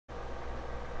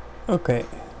Okay,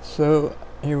 so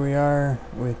here we are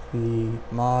with the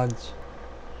mods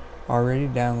already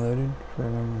downloaded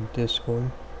from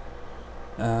Discord,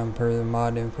 per the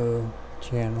mod info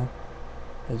channel,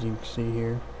 as you can see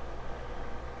here.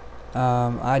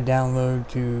 I download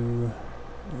to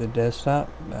the desktop,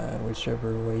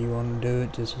 whichever way you want to do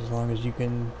it, just as long as you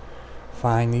can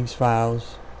find these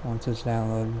files once it's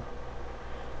downloaded.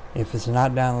 If it's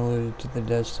not downloaded to the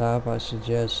desktop, I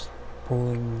suggest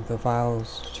pulling the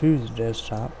files to the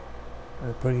desktop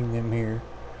or putting them here,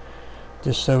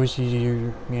 just so it's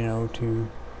easier, to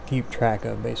keep track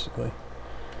of, basically.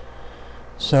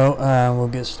 So we'll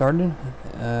get started.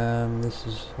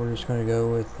 We're just going to go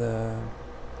with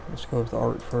let's go with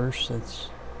art first. Let's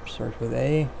start with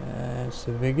A. It's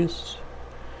the biggest.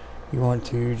 You want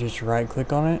to just right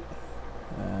click on it,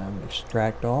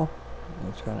 extract all.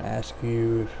 It's going to ask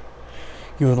you if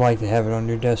you would like to have it on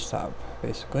your desktop,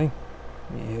 basically.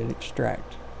 You hit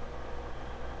extract,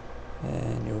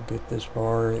 and you'll get this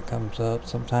bar that comes up.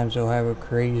 Sometimes you'll have a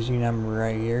crazy number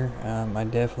right here. I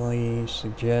definitely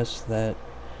suggest that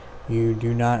you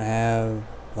do not have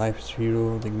Life is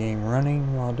Feudal, the game,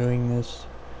 running while doing this,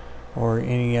 or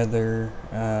any other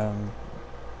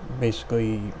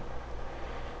basically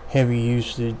heavy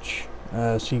usage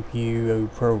CPU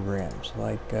programs.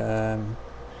 Like on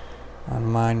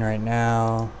mine right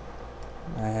now,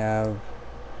 I have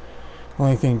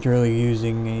only thing really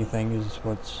using anything is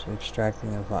what's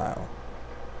extracting the file.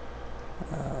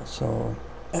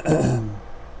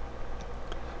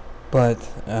 But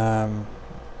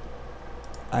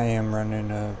I am running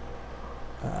a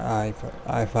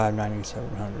i5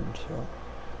 9700, so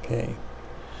okay.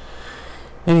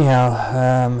 Anyhow,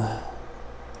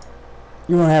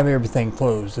 you want to have everything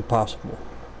closed if possible.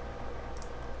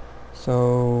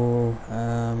 So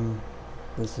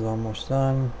this is almost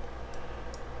done.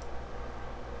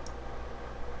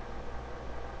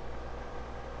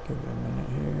 Give it a minute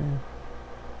here.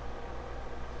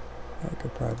 I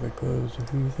could probably close a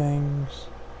few things.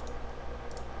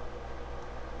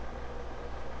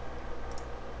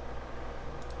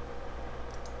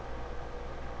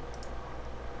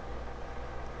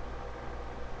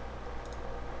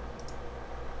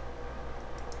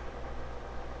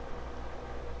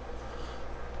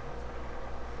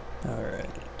 Alright.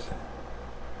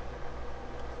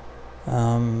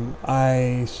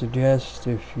 I suggest,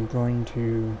 if you're going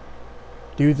to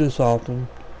do this often,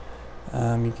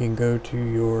 you can go to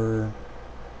your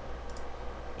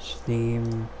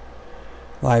Steam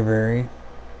library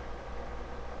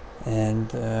and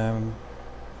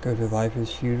go to Life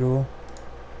is Feudal,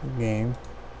 the game,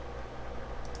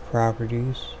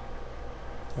 properties,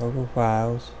 local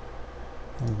files,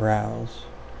 and browse.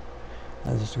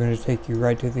 This is going to take you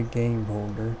right to the game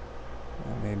folder.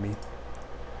 Maybe.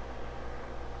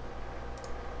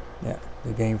 Yeah,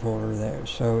 the game folder there.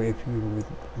 So if you would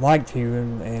like to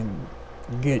and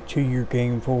get to your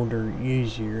game folder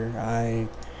easier, I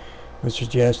would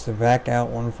suggest to back out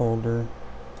one folder,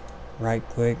 right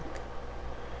click,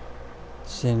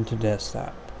 send to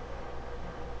desktop,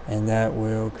 and that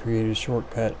will create a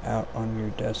shortcut out on your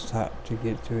desktop to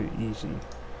get to it easy,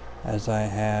 as I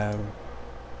have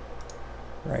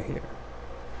right here.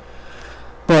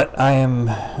 But I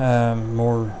am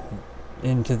more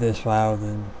into this file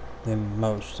than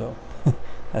most, so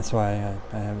that's why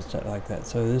I have it set like that.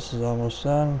 So this is almost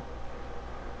done.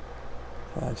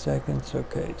 5 seconds.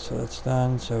 Okay, so that's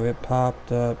done. So it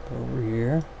popped up over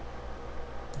here.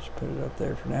 Let's put it up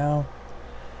there for now.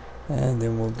 And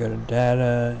then we'll go to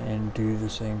data and do the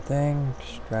same thing.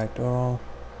 Extract all.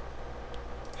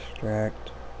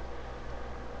 Extract.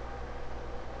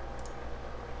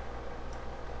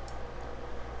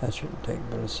 That shouldn't take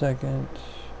but a second.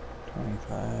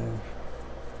 25.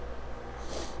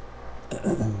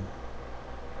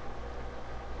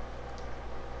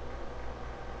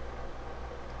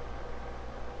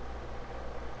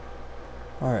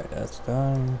 Alright, that's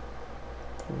done.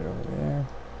 Put it over there.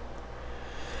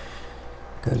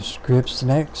 Go to scripts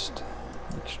next.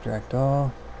 Extract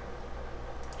all.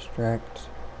 Extract.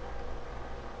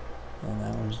 And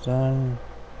that one's done.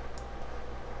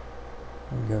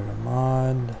 And go to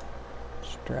mod.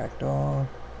 Extract all.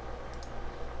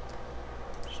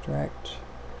 Extract.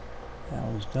 That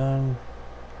one's done.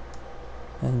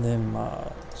 And then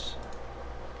mods.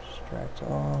 Extract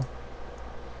all.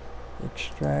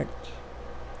 Extract.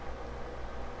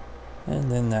 And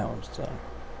then that one's done.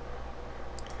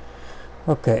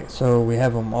 Okay, so we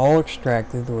have them all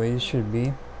extracted the way it should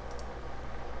be.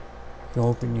 You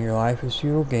open your Life is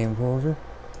Feudal game folder.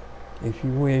 If you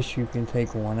wish, you can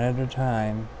take one at a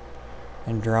time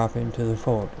and drop into the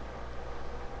folder.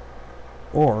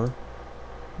 Or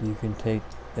you can take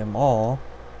them all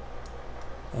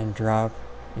and drop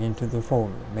into the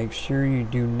folder. Make sure you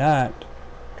do not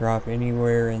drop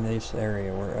anywhere in this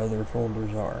area where other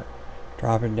folders are.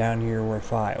 Drop it down here where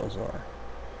files are.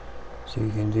 So you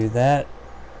can do that.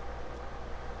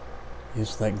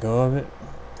 Just let go of it.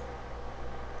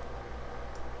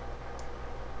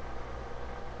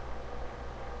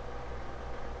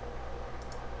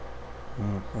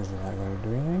 Is it not going to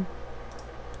do anything?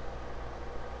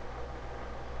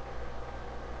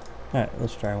 Alright,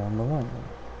 let's try one by one.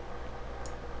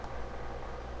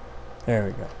 There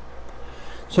we go.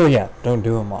 So yeah, don't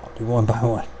do them all. Do one by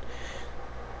one.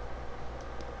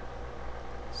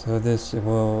 So this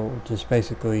will just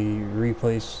basically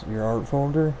replace your art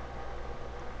folder.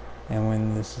 And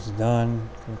when this is done,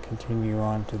 we'll continue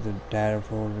on to the data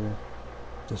folder,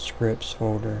 the scripts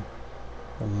folder,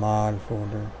 the mod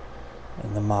folder,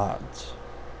 and the mods.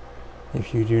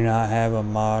 If you do not have a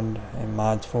mod and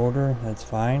mods folder, that's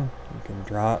fine. You can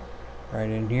drop right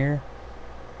in here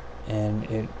and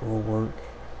it will work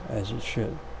as it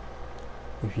should.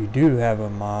 If you do have a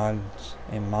mods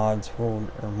and mods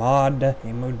folder, or mod,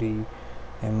 MOD,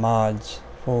 and mods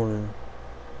folder,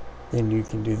 then you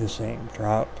can do the same.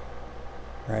 Drop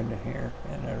right in here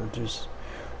and it'll just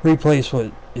replace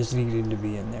what is needed to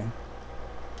be in there.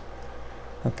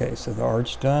 Okay, so the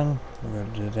art's done. We'll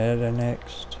go to data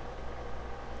next.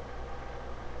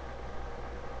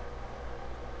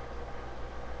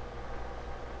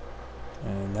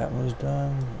 And that one's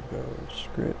done. We'll go to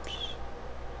scripts.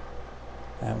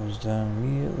 That one's done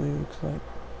immediately, looks like.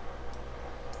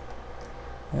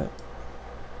 Yep.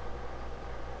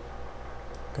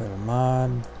 Go to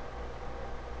mod.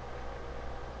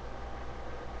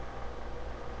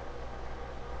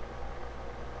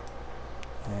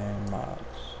 And mods.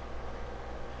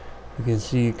 You can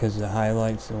see because it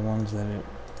highlights the ones that it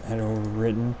had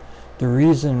overwritten. The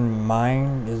reason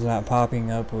mine is not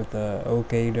popping up with the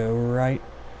OK to overwrite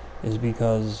is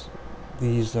because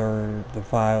these are the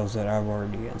files that I've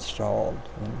already installed,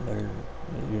 and they're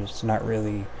just not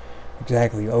really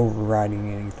exactly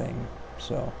overwriting anything.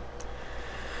 So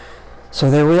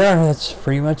there we are. That's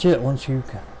pretty much it. Once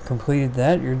you've completed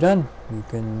that, you're done. You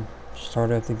can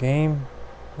start up the game.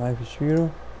 Life is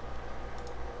Feudal.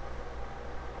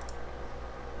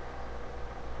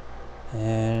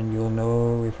 And you'll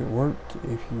know if it worked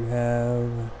if you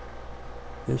have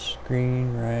this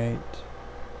screen right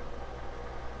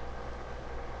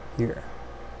here.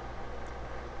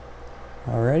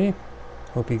 Alrighty,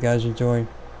 hope you guys enjoy.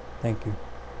 Thank you.